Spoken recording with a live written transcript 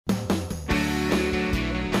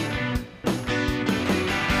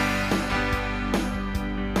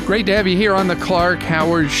Great to have you here on the Clark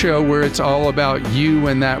Howard Show, where it's all about you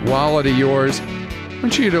and that wallet of yours. I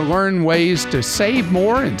want you to learn ways to save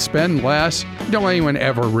more and spend less. Don't let anyone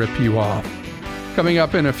ever rip you off. Coming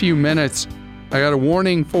up in a few minutes, I got a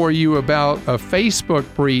warning for you about a Facebook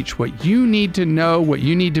breach, what you need to know, what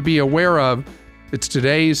you need to be aware of. It's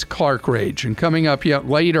today's Clark Rage. And coming up yet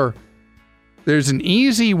later, there's an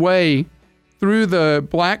easy way through the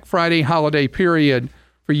Black Friday holiday period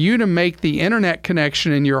for you to make the internet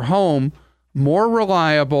connection in your home more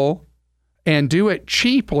reliable and do it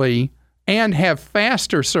cheaply and have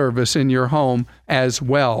faster service in your home as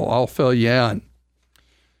well. I'll fill you in.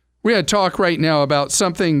 We're going to talk right now about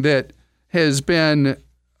something that has been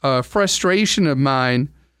a frustration of mine,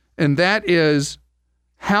 and that is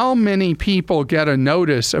how many people get a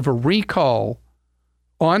notice of a recall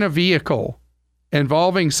on a vehicle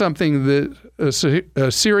involving something that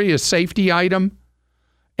a serious safety item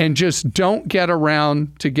and just don't get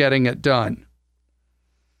around to getting it done.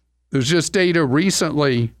 There's just data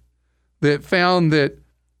recently that found that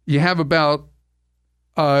you have about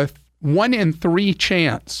a 1 in 3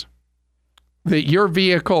 chance that your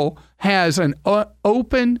vehicle has an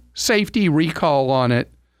open safety recall on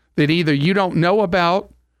it that either you don't know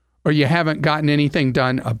about or you haven't gotten anything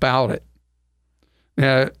done about it.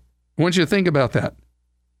 Now, I want you to think about that.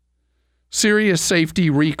 Serious safety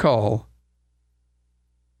recall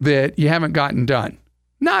that you haven't gotten done.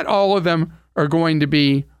 Not all of them are going to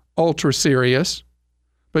be ultra serious,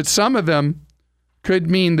 but some of them could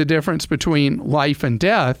mean the difference between life and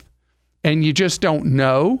death, and you just don't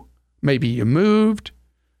know. Maybe you moved.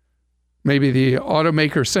 Maybe the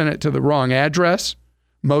automaker sent it to the wrong address.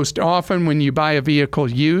 Most often when you buy a vehicle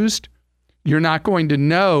used, you're not going to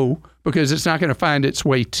know, because it's not going to find its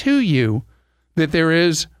way to you, that there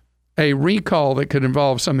is a recall that could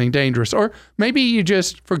involve something dangerous. Or maybe you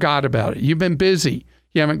just forgot about it. You've been busy.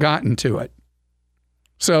 You haven't gotten to it.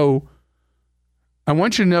 So I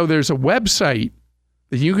want you to know there's a website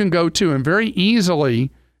that you can go to and very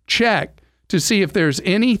easily check to see if there's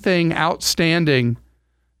anything outstanding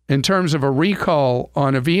in terms of a recall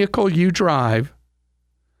on a vehicle you drive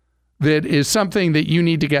that is something that you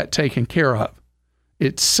need to get taken care of.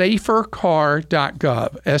 It's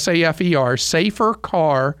safercar.gov, S-A-F-E-R,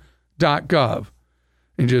 safercar.gov.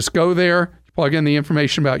 And just go there, plug in the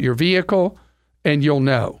information about your vehicle, and you'll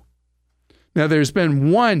know. Now, there's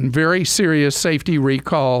been one very serious safety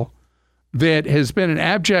recall that has been an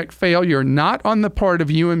abject failure, not on the part of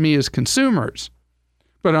you and me as consumers,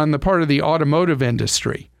 but on the part of the automotive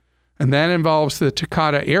industry. And that involves the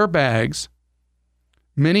Takata airbags.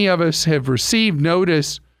 Many of us have received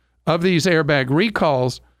notice of these airbag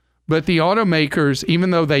recalls, but the automakers,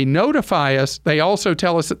 even though they notify us, they also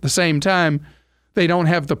tell us at the same time they don't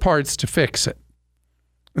have the parts to fix it.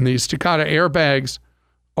 And these Takata airbags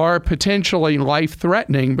are potentially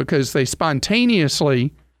life-threatening because they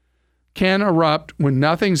spontaneously can erupt when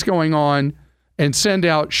nothing's going on and send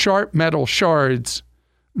out sharp metal shards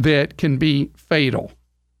that can be fatal.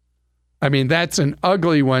 I mean, that's an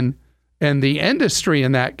ugly one, and the industry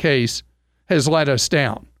in that case has let us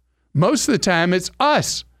down. Most of the time, it's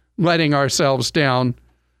us letting ourselves down,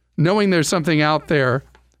 knowing there's something out there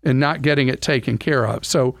and not getting it taken care of.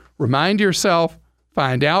 So remind yourself,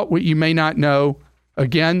 find out what you may not know.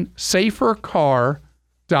 Again, safercar.gov.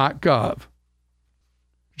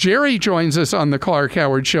 Jerry joins us on the Clark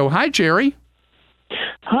Howard Show. Hi, Jerry.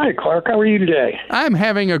 Hi, Clark. How are you today? I'm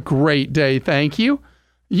having a great day, thank you.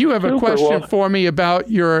 You have a question for me about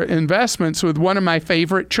your investments with one of my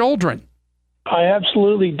favorite children. I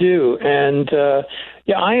absolutely do. And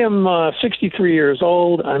I am 63 years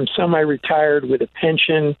old. I'm semi-retired with a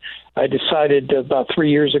pension. I decided about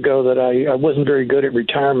 3 years ago that I wasn't very good at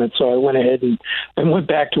retirement, so I went ahead and went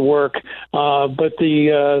back to work. But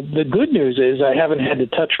the good news is I haven't had to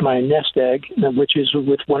touch my nest egg, which is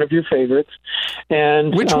with one of your favorites.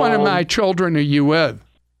 And which one of my children are you with?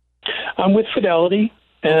 I'm with Fidelity.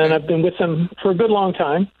 And I've been with them for a good long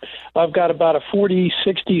time. I've got about a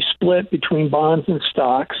 40-60 split between bonds and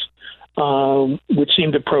stocks, which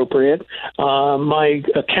seemed appropriate. My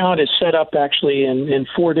account is set up actually in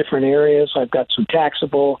 4 different areas. I've got some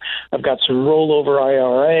taxable, I've got some rollover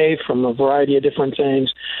IRA from a variety of different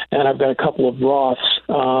things, and I've got a couple of Roths,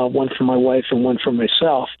 one for my wife and one for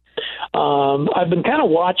myself. I've been kind of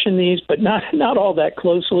watching these, but not all that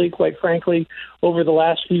closely, quite frankly, over the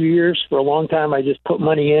last few years. For a long time, I just put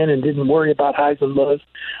money in and didn't worry about highs and lows.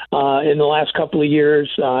 In the last couple of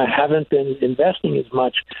years, I haven't been investing as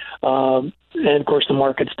much. And of course, the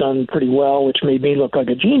market's done pretty well, which made me look like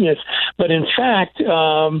a genius. But in fact,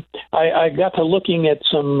 I got to looking at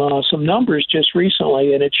some numbers just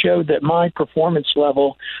recently, and it showed that my performance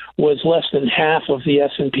level was less than half of the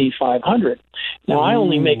S&P 500. Now, I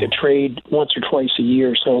only make a trade once or twice a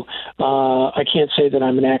year, so I can't say that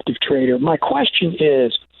I'm an active trader. My question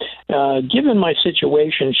is, given my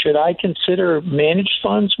situation, should I consider managed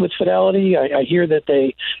funds with Fidelity? I hear that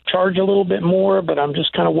they charge a little bit more, but I'm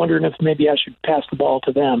just kind of wondering if maybe I should pass the ball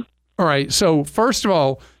to them. All right. So first of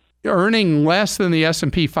all, earning less than the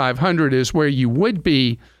S&P 500 is where you would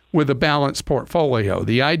be with a balanced portfolio.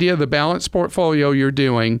 The idea of the balanced portfolio you're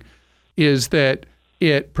doing is that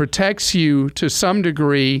it protects you to some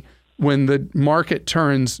degree when the market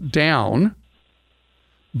turns down,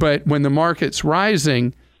 but when the market's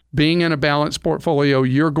rising, being in a balanced portfolio,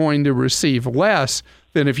 you're going to receive less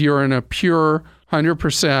than if you're in a pure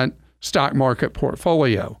 100% stock market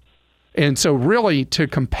portfolio. And so really to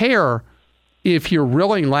compare, if you're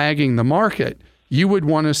really lagging the market, you would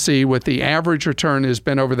want to see what the average return has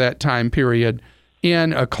been over that time period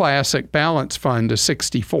in a classic balance fund, a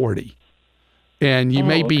 60-40. And you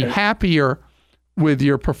may be happier with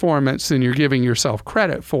your performance than you're giving yourself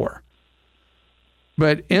credit for.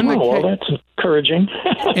 But in that's encouraging.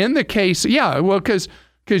 In the case,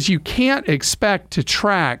 because you can't expect to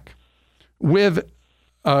track with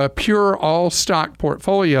a pure all-stock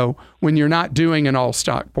portfolio when you're not doing an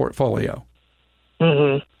all-stock portfolio.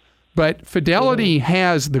 Mm-hmm. But Fidelity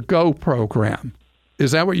has the GO program.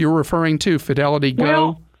 Is that what you're referring to, Fidelity GO?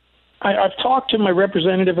 Well, I've talked to my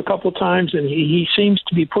representative a couple of times, and he seems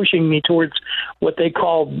to be pushing me towards what they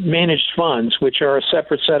call managed funds, which are a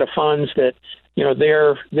separate set of funds that,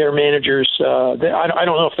 their managers. I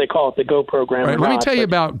don't know if they call it the GO program. Right, let me tell you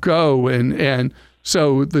about GO, and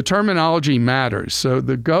so the terminology matters. So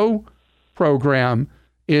the GO program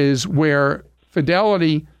is where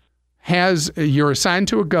Fidelity you're assigned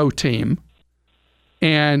to a GO team,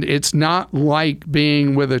 and it's not like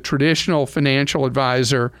being with a traditional financial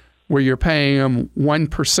advisor where you're paying them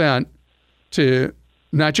 1% to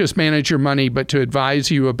not just manage your money, but to advise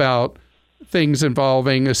you about things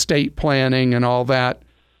involving estate planning and all that.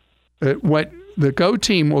 What the GO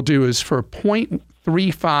team will do is for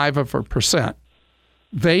 0.35%,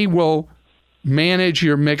 they will manage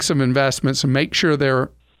your mix of investments and make sure they're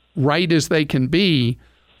right as they can be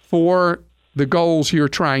for the goals you're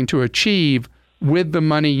trying to achieve with the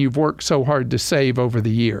money you've worked so hard to save over the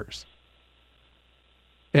years.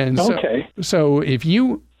 And so if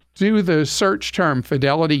you do the search term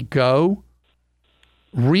Fidelity GO,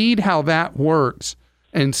 read how that works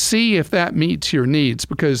and see if that meets your needs,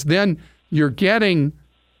 because then you're getting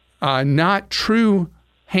not true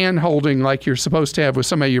hand-holding like you're supposed to have with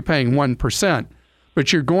somebody you're paying 1%,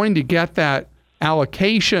 but you're going to get that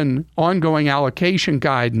ongoing allocation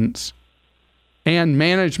guidance and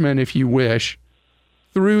management, if you wish,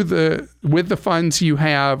 with the funds you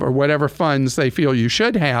have or whatever funds they feel you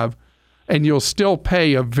should have, and you'll still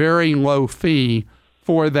pay a very low fee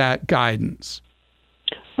for that guidance.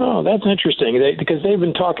 Oh, that's interesting, because they've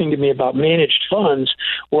been talking to me about managed funds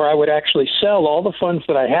where I would actually sell all the funds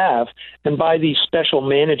that I have and buy these special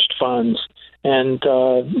managed funds, and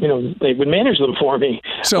they would manage them for me.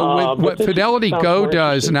 So what Fidelity GO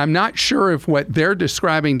does, and I'm not sure if what they're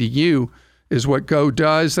describing to you is what GO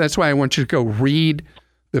does, that's why I want you to go read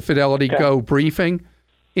the Fidelity GO briefing,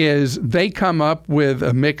 is they come up with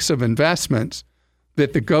a mix of investments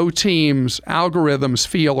that the GO team's algorithms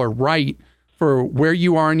feel are right for where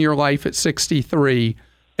you are in your life at 63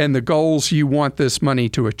 and the goals you want this money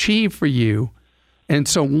to achieve for you. And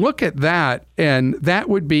so look at that, and that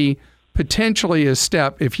would be potentially a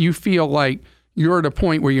step if you feel like you're at a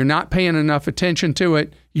point where you're not paying enough attention to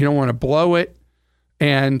it, you don't want to blow it.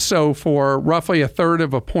 And so for roughly a third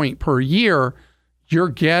of a point per year, you're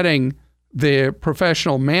getting the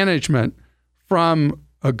professional management from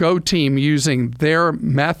a GO team using their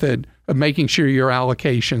method of making sure your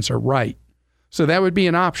allocations are right. So that would be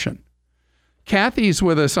an option. Kathy's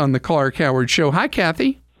with us on the Clark Howard Show. Hi,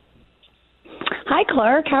 Kathy. Hi,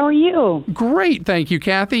 Clark. How are you? Great. Thank you,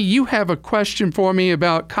 Kathy. You have a question for me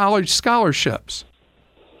about college scholarships.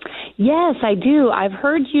 Yes, I do. I've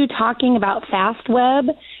heard you talking about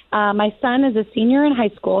FastWeb. My son is a senior in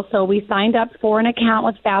high school, so we signed up for an account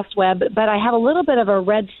with FastWeb, but I have a little bit of a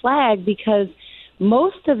red flag because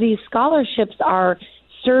most of these scholarships are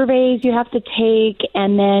surveys you have to take,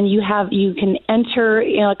 and then you can enter,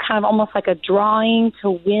 kind of almost like a drawing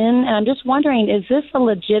to win. And I'm just wondering, is this a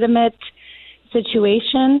legitimate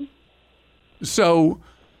situation? So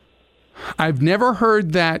I've never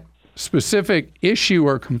heard that specific issue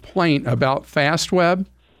or complaint about FastWeb.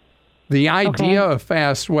 The idea of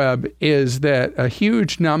FastWeb is that a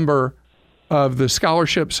huge number of the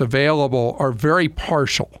scholarships available are very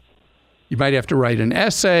partial. You might have to write an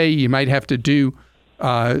essay. You might have to do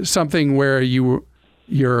something where your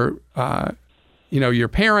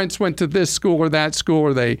parents went to this school or that school,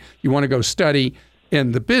 or you want to go study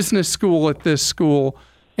in the business school at this school.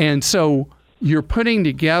 And so you're putting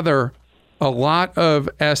together a lot of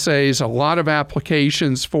essays, a lot of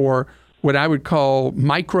applications for what I would call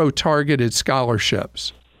micro-targeted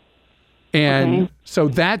scholarships. And so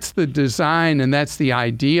that's the design and that's the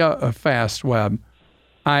idea of FastWeb.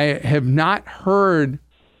 I have not heard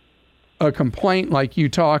a complaint like you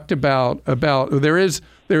talked about there is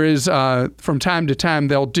from time to time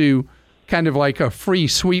they'll do kind of like a free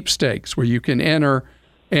sweepstakes where you can enter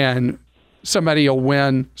and somebody will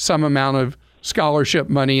win some amount of scholarship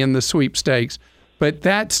money in the sweepstakes, but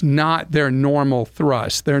that's not their normal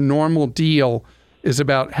thrust. Their normal deal is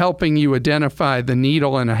about helping you identify the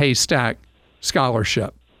needle in a haystack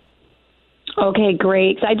scholarship. Okay,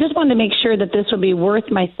 great. So I just wanted to make sure that this would be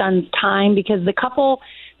worth my son's time, because the couple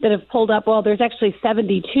that have pulled up, well, there's actually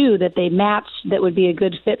 72 that they matched that would be a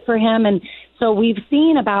good fit for him. And so we've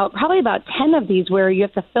seen probably about 10 of these where you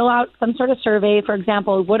have to fill out some sort of survey. For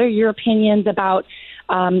example, what are your opinions about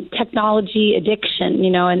technology addiction,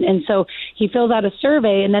 and so he fills out a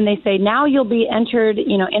survey, and then they say, now you'll be entered,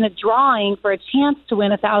 in a drawing for a chance to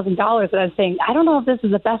win $1,000. And I'm saying, I don't know if this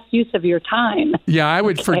is the best use of your time. Yeah, I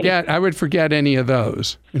would forget any of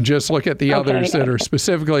those and just look at the others that are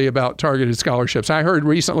specifically about targeted scholarships. I heard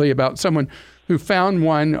recently about someone who found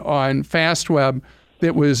one on FastWeb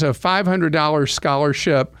that was a $500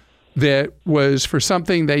 scholarship that was for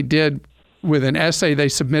something they did with an essay they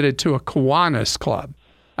submitted to a Kiwanis club.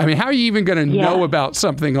 I mean, how are you even going to know about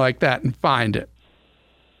something like that and find it?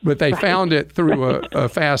 But they found it through a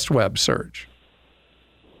FastWeb search.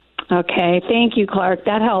 Okay. Thank you, Clark.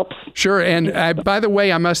 That helps. Sure. And by the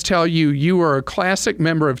way, I must tell you, you are a classic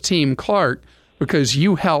member of Team Clark because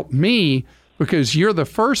you helped me, because you're the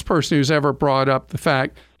first person who's ever brought up the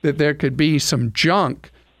fact that there could be some junk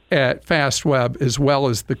at FastWeb as well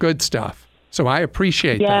as the good stuff. So I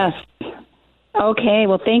appreciate that. Yes. Okay.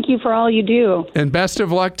 Well, thank you for all you do. And best of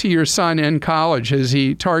luck to your son in college. Has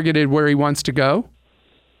he targeted where he wants to go?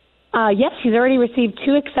 Yes, he's already received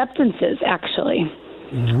 2 acceptances, actually.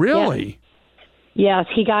 Really? Yes,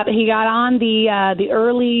 he got on the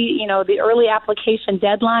early application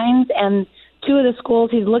deadlines, and 2 of the schools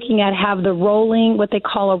he's looking at have what they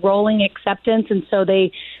call a rolling acceptance, and so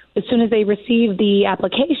as soon as they receive the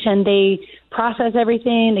application, they process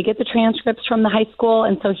everything, they get the transcripts from the high school,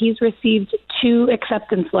 and so he's received 2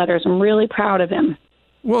 acceptance letters. I'm really proud of him.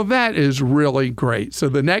 Well, that is really great. So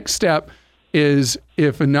the next step is,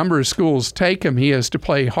 if a number of schools take him, he has to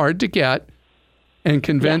play hard to get and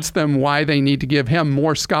convince them why they need to give him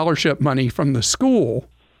more scholarship money from the school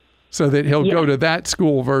so that he'll go to that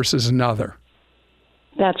school versus another.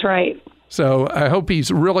 That's right. So I hope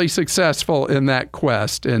he's really successful in that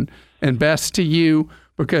quest, and best to you,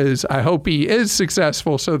 because I hope he is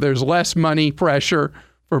successful so there's less money pressure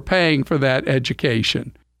for paying for that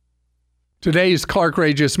education. Today's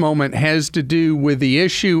Clarkrageous Moment has to do with the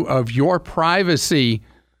issue of your privacy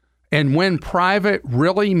and when private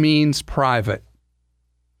really means private.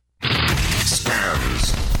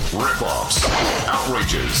 Scams, rip-offs,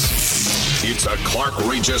 outrages. It's a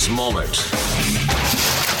Clarkrageous Moment.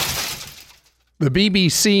 The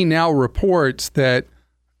BBC now reports that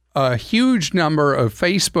a huge number of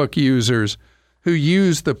Facebook users who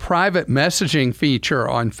use the private messaging feature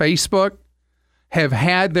on Facebook have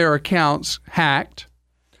had their accounts hacked,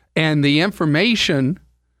 and the information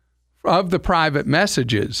of the private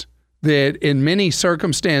messages that in many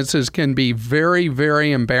circumstances can be very,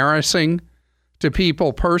 very embarrassing to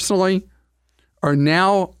people personally are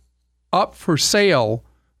now up for sale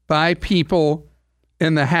by people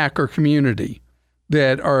in the hacker community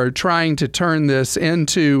that are trying to turn this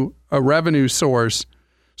into a revenue source.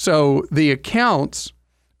 So the accounts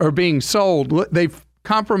are being sold. They've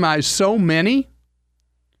compromised so many.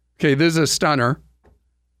 Okay, this is a stunner.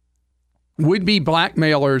 Would-be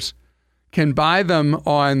blackmailers can buy them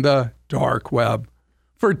on the dark web.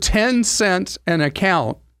 For 10 cents an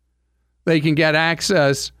account, they can get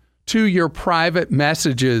access to your private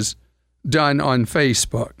messages done on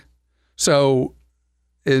Facebook. So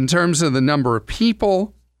in terms of the number of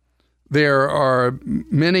people, there are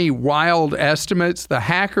many wild estimates. The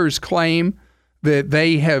hackers claim that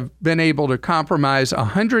they have been able to compromise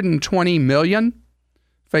 120 million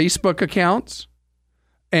Facebook accounts,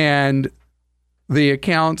 and the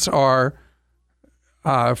accounts are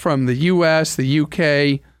from the U.S., the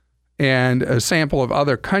U.K., and a sample of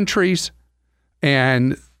other countries.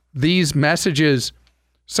 And these messages,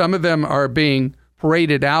 some of them are being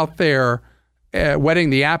paraded out there, whetting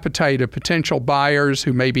the appetite of potential buyers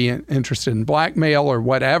who may be interested in blackmail or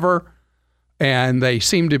whatever. And they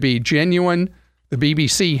seem to be genuine. The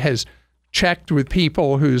BBC has checked with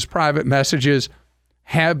people whose private messages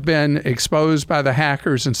have been exposed by the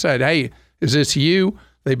hackers and said, hey, is this you?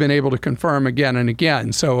 They've been able to confirm again and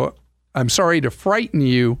again. So I'm sorry to frighten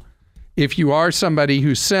you if you are somebody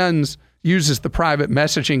who uses the private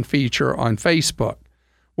messaging feature on Facebook.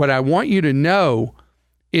 What I want you to know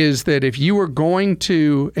is that if you are going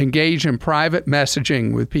to engage in private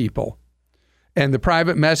messaging with people, and the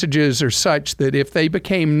private messages are such that if they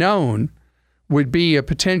became known, would be a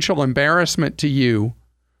potential embarrassment to you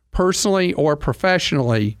personally or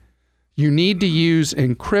professionally, you need to use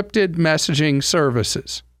encrypted messaging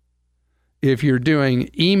services. If you're doing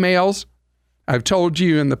emails, I've told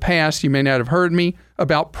you in the past, you may not have heard me,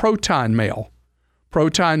 about Proton Mail.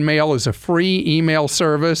 Proton Mail is a free email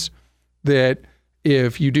service that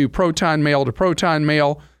if you do Proton Mail to Proton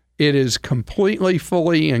Mail, it is completely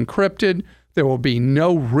fully encrypted. There will be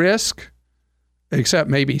no risk, except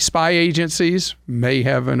maybe spy agencies may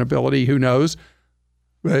have an ability, who knows,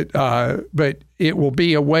 but it will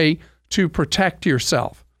be a way to protect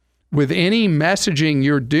yourself. With any messaging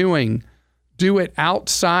you're doing, do it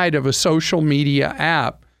outside of a social media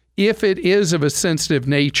app if it is of a sensitive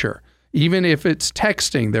nature. Even if it's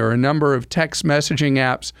texting, there are a number of text messaging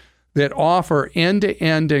apps that offer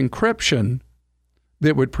end-to-end encryption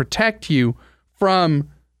that would protect you from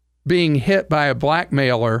being hit by a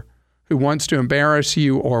blackmailer who wants to embarrass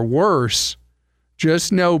you or worse.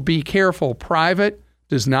 Just know, be careful. Private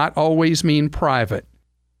does not always mean private.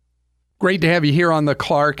 Great to have you here on the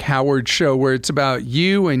Clark Howard Show, where it's about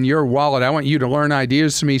you and your wallet. I want you to learn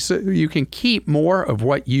ideas from me so you can keep more of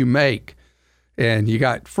what you make. And you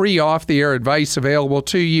got free off-the-air advice available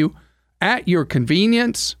to you at your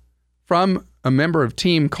convenience from a member of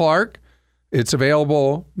Team Clark. It's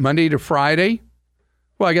available Monday to Friday.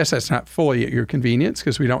 Well, I guess that's not fully at your convenience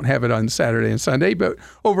because we don't have it on Saturday and Sunday, but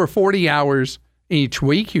over 40 hours each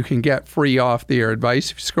week, you can get free off-the-air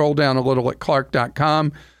advice. If you scroll down a little at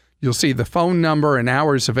clark.com, you'll see the phone number and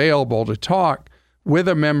hours available to talk with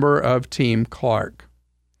a member of Team Clark.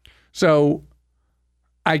 So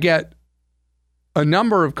I get a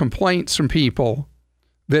number of complaints from people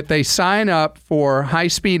that they sign up for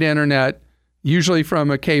high-speed internet, usually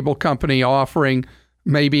from a cable company offering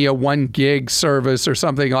maybe a 1 gig service or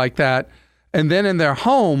something like that. And then in their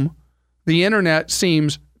home, the internet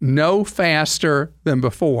seems no faster than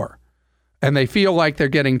before. And they feel like they're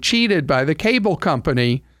getting cheated by the cable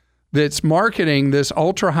company that's marketing this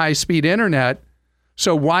ultra high-speed internet.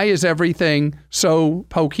 So why is everything so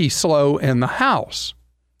pokey slow in the house?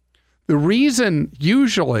 The reason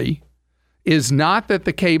usually is not that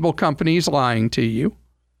the cable company is lying to you,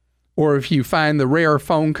 or if you find the rare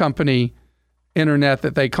phone company internet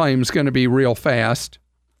that they claim is going to be real fast.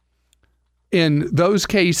 In those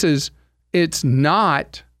cases, it's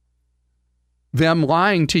not them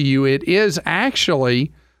lying to you. It is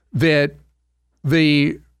actually that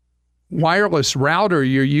the wireless router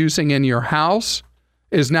you're using in your house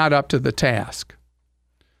is not up to the task.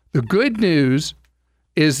 The good news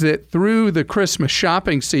is that through the Christmas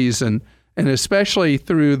shopping season, and especially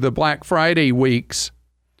through the Black Friday weeks,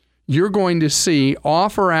 you're going to see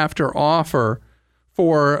offer after offer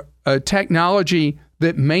for a technology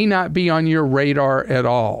that may not be on your radar at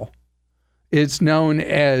all. It's known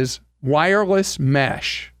as wireless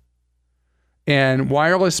mesh. And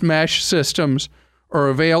wireless mesh systems are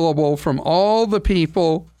available from all the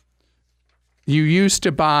people you used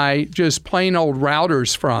to buy just plain old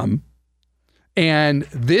routers from. And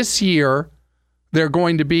this year, they're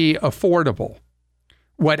going to be affordable.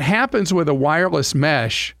 What happens with a wireless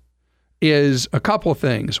mesh is a couple of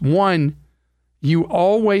things. One, you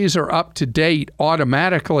always are up to date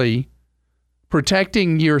automatically,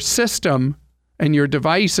 protecting your system and your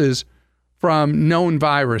devices from known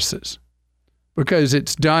viruses because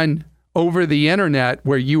it's done over the internet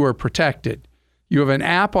where you are protected. You have an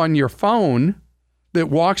app on your phone that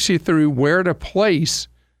walks you through where to place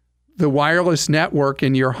the wireless network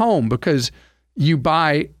in your home because you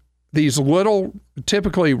buy these little,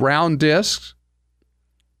 typically round discs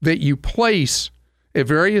that you place at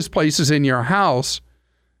various places in your house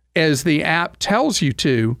as the app tells you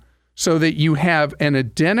to, so that you have an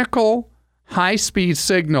identical high-speed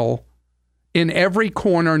signal in every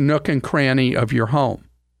corner, nook, and cranny of your home.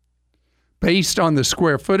 Based on the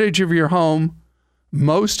square footage of your home,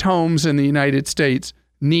 most homes in the United States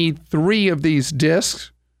need 3 of these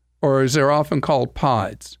discs, or as they're often called,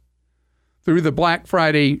 pods. through the Black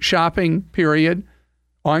Friday shopping period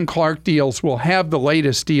on Clark Deals. We'll have the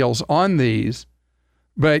latest deals on these,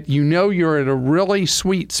 but you know you're at a really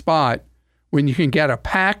sweet spot when you can get a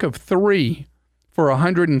pack of 3 for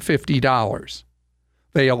 $150.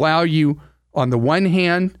 They allow you, on the one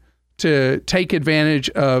hand, to take advantage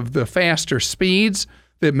of the faster speeds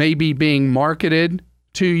that may be being marketed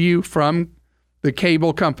to you from the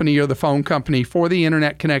cable company or the phone company for the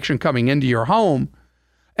internet connection coming into your home,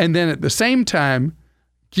 and then at the same time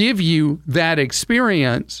give you that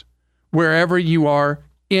experience wherever you are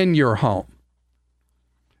in your home.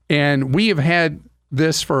 And we have had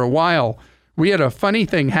this for a while. We had a funny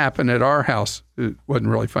thing happen at our house. It wasn't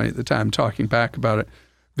really funny at the time, talking back about it,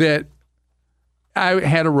 that I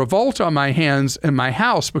had a revolt on my hands in my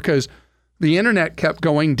house because the internet kept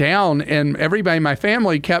going down and everybody in my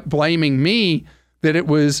family kept blaming me that it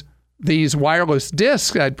was these wireless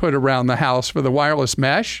discs I'd put around the house for the wireless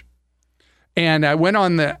mesh. And I went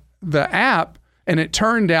on the app, and it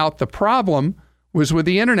turned out the problem was with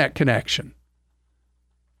the internet connection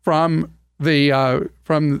from the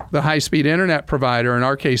high-speed internet provider. In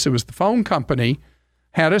our case, it was the phone company,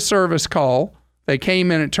 had a service call. They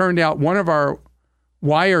came in. It turned out one of our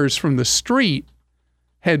wires from the street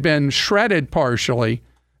had been shredded partially,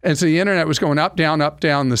 and so the internet was going up, down, up,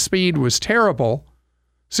 down. The speed was terrible.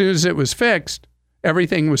 As soon as it was fixed,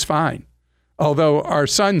 everything was fine. Although our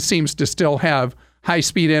son seems to still have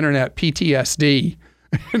high-speed internet PTSD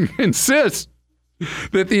and insists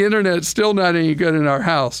that the internet's still not any good in our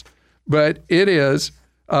house. But it is.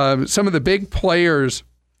 Some of the big players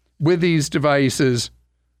with these devices,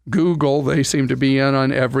 Google, they seem to be in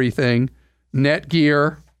on everything,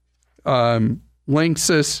 Netgear,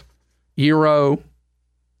 Linksys, Eero,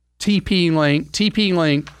 TP-Link.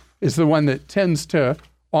 TP-Link is the one that tends to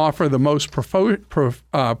offer the most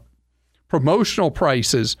promotional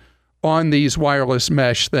prices on these wireless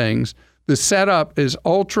mesh things. The setup is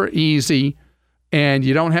ultra easy, and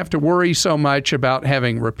you don't have to worry so much about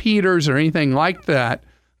having repeaters or anything like that.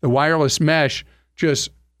 The wireless mesh just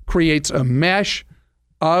creates a mesh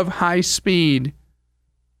of high speed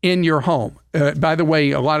in your home. By the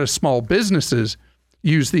way, a lot of small businesses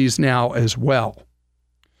use these now as well.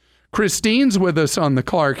 Christine's with us on the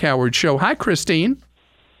Clark Howard Show. Hi, Christine.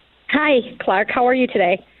 Hi, Clark. How are you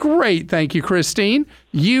today? Great. Thank you, Christine.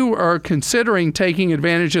 You are considering taking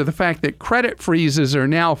advantage of the fact that credit freezes are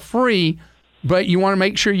now free, but you want to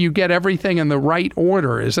make sure you get everything in the right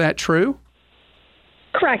order. Is that true?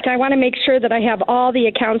 Correct. I want to make sure that I have all the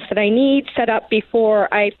accounts that I need set up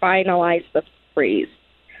before I finalize the freeze,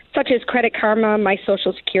 such as Credit Karma, my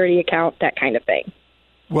Social Security account, that kind of thing.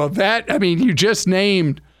 Well, you just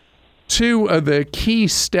named 2 of the key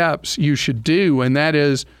steps you should do, and that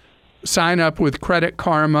is sign up with Credit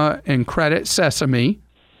Karma and Credit Sesame.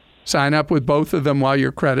 Sign up with both of them while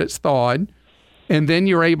your credit's thawed. And then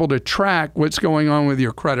you're able to track what's going on with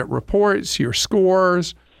your credit reports, your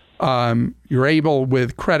scores. You're able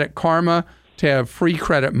with Credit Karma to have free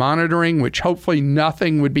credit monitoring, which hopefully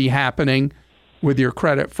nothing would be happening with your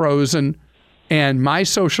credit frozen. And My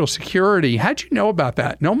Social Security, how'd you know about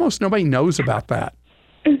that? Almost nobody knows about that.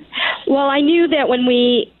 Well, I knew that when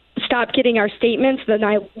we stopped getting our statements, then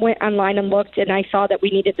I went online and looked, and I saw that we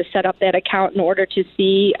needed to set up that account in order to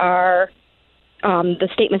see our the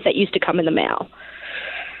statements that used to come in the mail.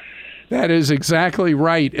 That is exactly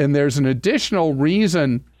right. And there's an additional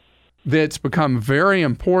reason that's become very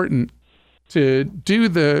important to do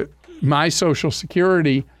the My Social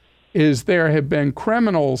Security is there have been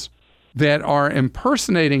criminals that are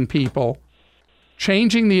impersonating people,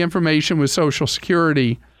 changing the information with Social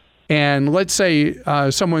Security. And let's say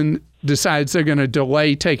someone decides they're going to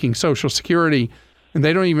delay taking Social Security, and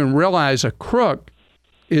they don't even realize a crook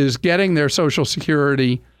is getting their Social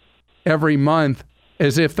Security every month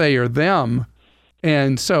as if they are them.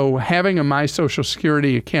 And so having a My Social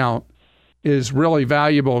Security account is really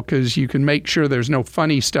valuable because you can make sure there's no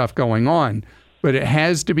funny stuff going on. But it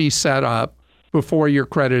has to be set up before your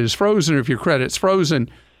credit is frozen. If your credit's frozen,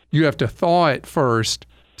 you have to thaw it first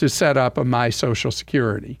to set up a My Social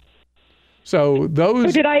Security. So those...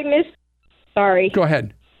 Oh, did I miss? Sorry. Go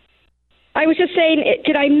ahead. I was just saying,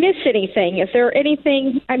 did I miss anything? Is there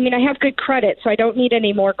anything? I mean, I have good credit, so I don't need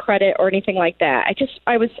any more credit or anything like that.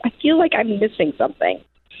 I feel like I'm missing something.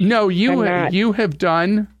 No, you have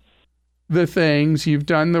done the things. You've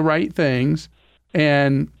done the right things.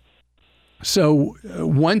 And so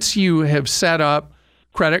once you have set up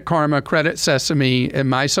Credit Karma, Credit Sesame, and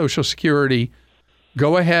My Social Security,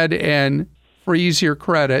 go ahead and freeze your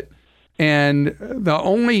credit. And the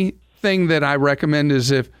only thing that I recommend is,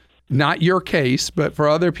 if not your case, but for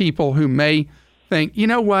other people who may think, you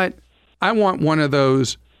know what, I want one of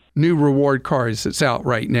those new reward cards that's out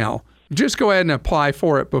right now. Just go ahead and apply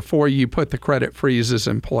for it before you put the credit freezes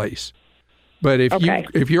in place. But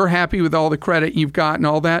if you're happy with all the credit you've got and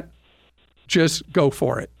all that, just go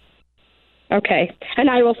for it. Okay. And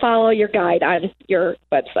I will follow your guide on your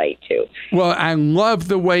website, too. Well, I love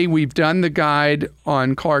the way we've done the guide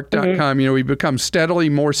on Clark.com. You know, we've become steadily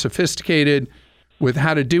more sophisticated with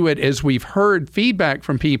how to do it as we've heard feedback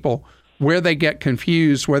from people where they get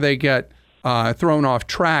confused, where they get thrown off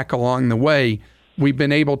track along the way. We've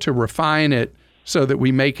been able to refine it so that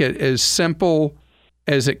we make it as simple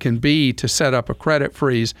as it can be to set up a credit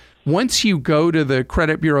freeze. Once you go to the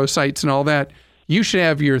credit bureau sites and all that, you should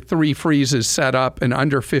have your 3 freezes set up in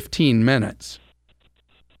under 15 minutes.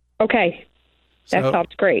 Okay. That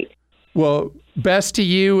sounds great. Well, best to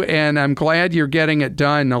you, and I'm glad you're getting it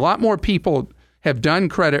done. A lot more people have done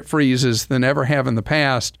credit freezes than ever have in the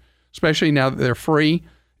past, especially now that they're free.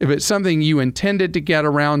 If it's something you intended to get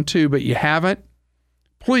around to but you haven't,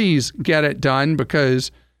 please get it done,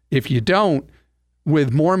 because if you don't,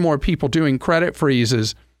 with more and more people doing credit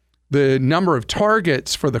freezes, the number of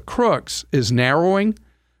targets for the crooks is narrowing,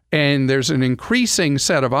 and there's an increasing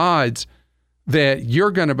set of odds that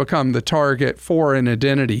you're going to become the target for an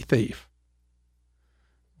identity thief.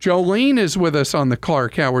 Jolene is with us on the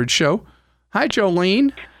Clark Howard Show. Hi,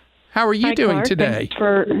 Jolene. How are you doing Clark. today?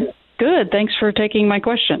 Good. Thanks for taking my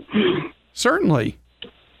question. Certainly.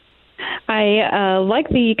 I like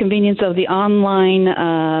the convenience of the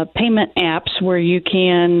online payment apps where you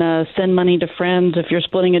can send money to friends if you're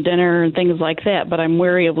splitting a dinner and things like that, but I'm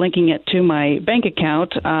wary of linking it to my bank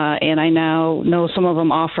account, and I now know some of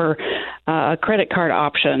them offer a credit card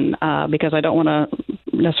option because I don't want to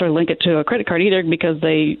necessarily link it to a credit card either, because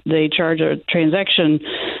they charge a transaction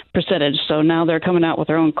percentage. So now they're coming out with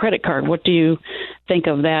their own credit card. What do you think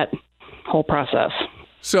of that whole process?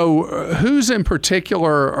 So whose in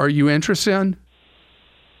particular are you interested in?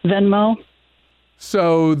 Venmo.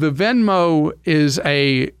 So the Venmo is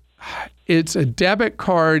it's a debit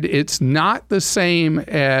card. It's not the same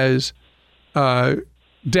as a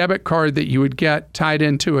debit card that you would get tied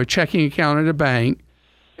into a checking account at a bank.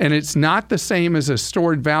 And it's not the same as a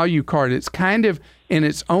stored value card. It's kind of in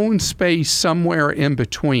its own space somewhere in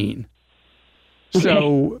between. Okay.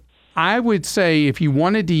 So I would say if you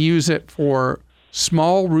wanted to use it for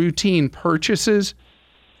small routine purchases,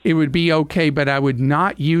 it would be okay, but I would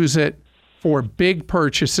not use it for big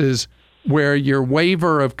purchases where your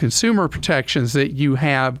waiver of consumer protections that you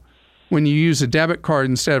have when you use a debit card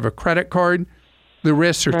instead of a credit card, the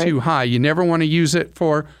risks are too high. You never want to use it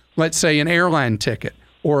for, let's say, an airline ticket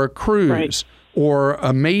or a cruise or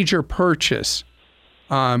a major purchase.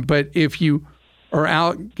 But if you are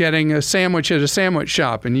out getting a sandwich at a sandwich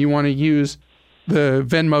shop and you want to use the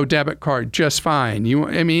Venmo debit card, just fine.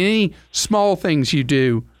 Any small things you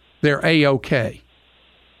do, they're A-okay.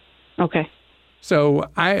 Okay. So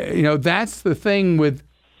that's the thing with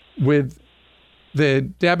the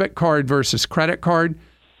debit card versus credit card.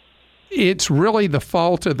 It's really the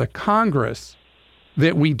fault of the Congress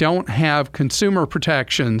that we don't have consumer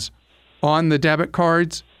protections on the debit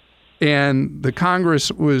cards. And the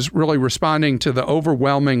Congress was really responding to the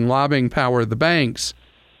overwhelming lobbying power of the banks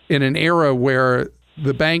in an era where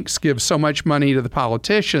the banks give so much money to the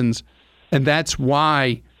politicians, and that's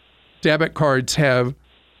why debit cards have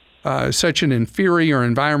such an inferior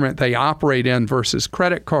environment they operate in versus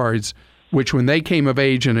credit cards, which when they came of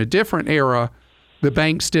age in a different era, the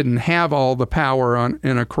banks didn't have all the power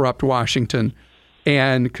in a corrupt Washington,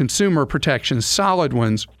 and consumer protections, solid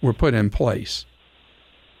ones, were put in place.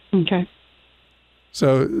 Okay.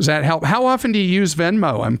 So does that help? How often do you use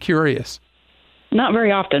Venmo? I'm curious. Not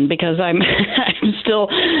very often, because I'm still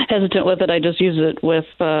hesitant with it. I just use it with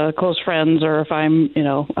close friends, or if I'm,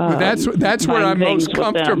 that's where I'm most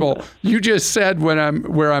comfortable. You just said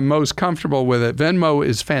where I'm most comfortable with it. Venmo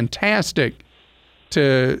is fantastic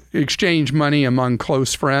to exchange money among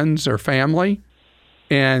close friends or family,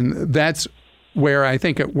 and that's where I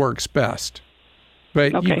think it works best.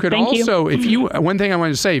 But you could also, one thing I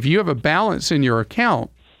wanted to say, if you have a balance in your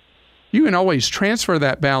account, you can always transfer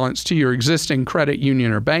that balance to your existing credit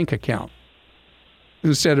union or bank account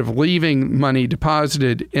instead of leaving money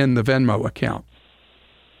deposited in the Venmo account.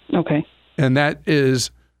 Okay. And that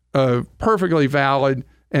is a perfectly valid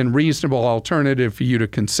and reasonable alternative for you to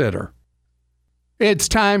consider. It's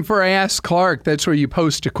time for Ask Clark. That's where you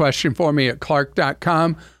post a question for me at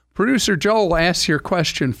clark.com. Producer Joel asks your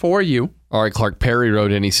question for you. All right, Clark, Perry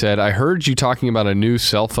wrote in. He said, I heard you talking about a new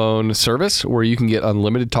cell phone service where you can get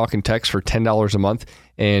unlimited talk and text for $10 a month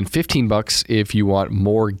and $15 if you want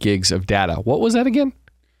more gigs of data. What was that again?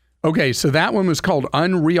 Okay, so that one was called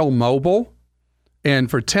Unreal Mobile.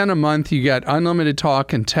 And for $10 a month, you get unlimited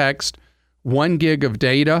talk and text, 1 gig of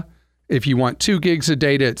data. If you want 2 gigs of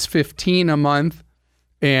data, it's $15 a month.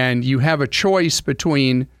 And you have a choice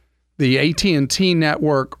between the AT&T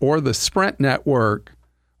network or the Sprint network.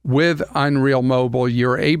 With Unreal Mobile,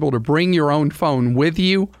 you're able to bring your own phone with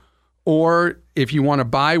you, or if you want to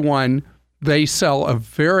buy one, they sell a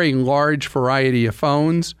very large variety of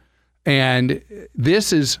phones. And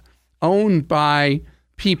this is owned by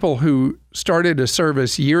people who started a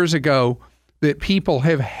service years ago that people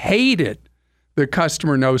have hated the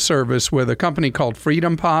customer no service with, a company called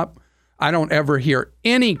Freedom Pop. I don't ever hear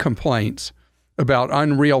any complaints about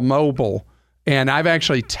Unreal Mobile. And I've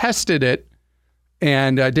actually tested it,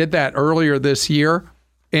 and I did that earlier this year,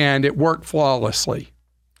 and it worked flawlessly.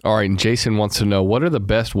 All right, and Jason wants to know, what are the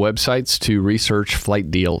best websites to research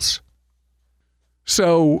flight deals?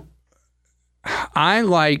 So I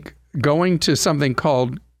like going to something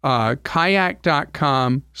called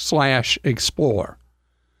kayak.com/explore.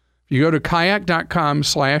 If you go to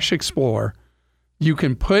kayak.com/explore, you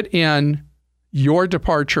can put in your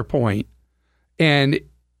departure point, and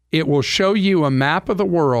it will show you a map of the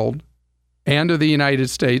world and of the United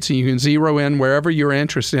States, and you can zero in wherever you're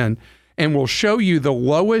interested in, and will show you the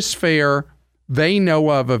lowest fare they know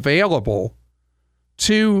of available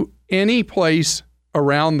to any place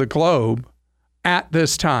around the globe at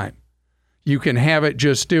this time. You can have it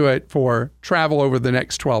just do it for travel over the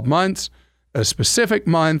next 12 months, a specific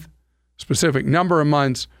month, specific number of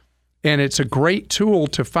months, and it's a great tool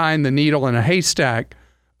to find the needle in a haystack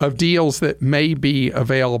of deals that may be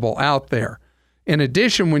available out there. In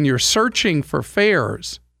addition, when you're searching for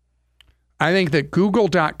fares, I think that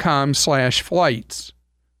google.com/flights,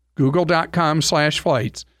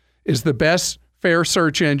 google.com/flights is the best fare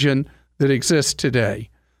search engine that exists today.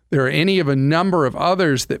 There are any of a number of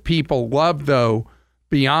others that people love, though,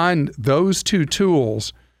 beyond those two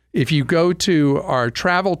tools. If you go to our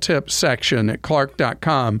travel tips section at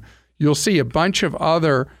clark.com, you'll see a bunch of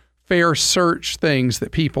other fare search things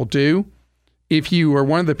that people do. If you are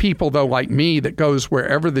one of the people, though, like me, that goes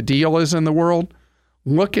wherever the deal is in the world,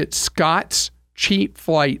 look at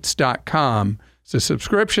scottscheapflights.com. It's a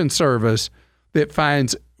subscription service that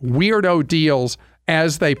finds weirdo deals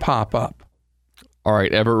as they pop up. All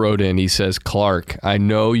right, Everett wrote in. He says, Clark, I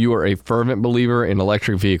know you are a fervent believer in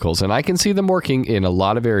electric vehicles, and I can see them working in a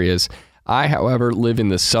lot of areas. I, however, live in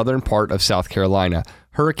the southern part of South Carolina.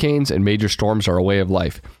 Hurricanes and major storms are a way of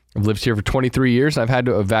life. I've lived here for 23 years, and I've had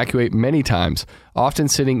to evacuate many times, often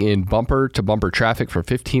sitting in bumper-to-bumper traffic for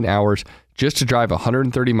 15 hours just to drive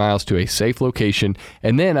 130 miles to a safe location,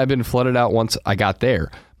 and then I've been flooded out once I got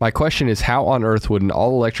there. My question is, how on earth would an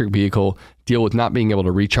all-electric vehicle deal with not being able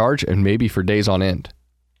to recharge and maybe for days on end?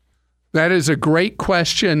 That is a great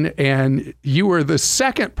question, and you are the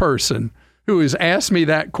second person who has asked me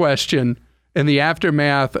that question in the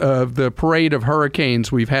aftermath of the parade of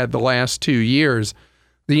hurricanes we've had the last 2 years.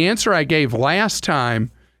 The answer I gave last time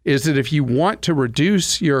is that if you want to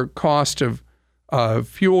reduce your cost of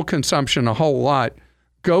fuel consumption a whole lot,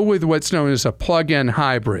 go with what's known as a plug-in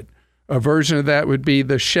hybrid. A version of that would be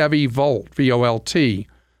the Chevy Volt, V-O-L-T.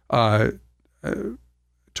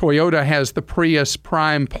 Toyota has the Prius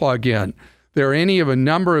Prime plug-in. There are any of a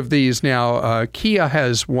number of these now. Kia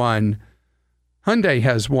has one. Hyundai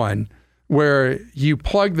has one where you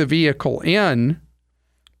plug the vehicle in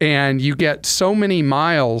and you get so many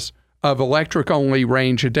miles of electric-only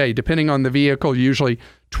range a day. Depending on the vehicle, usually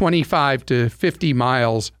 25 to 50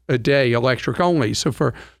 miles a day electric-only. So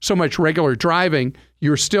for so much regular driving,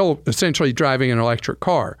 you're still essentially driving an electric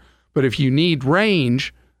car. But if you need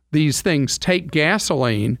range, these things take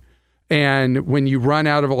gasoline, and when you run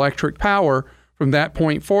out of electric power, from that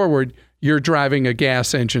point forward, you're driving a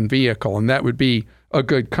gas engine vehicle, and that would be a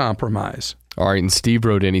good compromise. All right, and Steve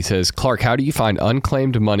wrote in, he says, Clark, how do you find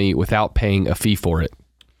unclaimed money without paying a fee for it?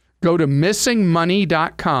 Go to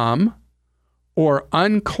missingmoney.com or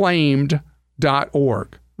unclaimed.org.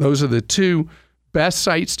 Those are the two best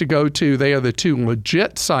sites to go to. They are the two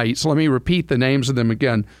legit sites. Let me repeat the names of them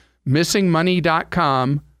again.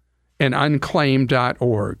 missingmoney.com and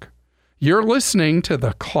unclaimed.org. You're listening to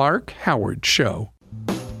The Clark Howard Show.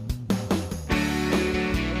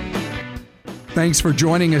 Thanks for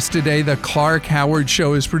joining us today. The Clark Howard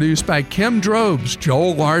Show is produced by Kim Drobes,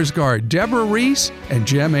 Joel Larsgaard, Deborah Reese, and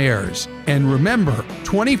Jim Ayers. And remember,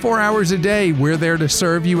 24 hours a day, we're there to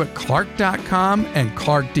serve you at clark.com and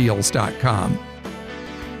clarkdeals.com.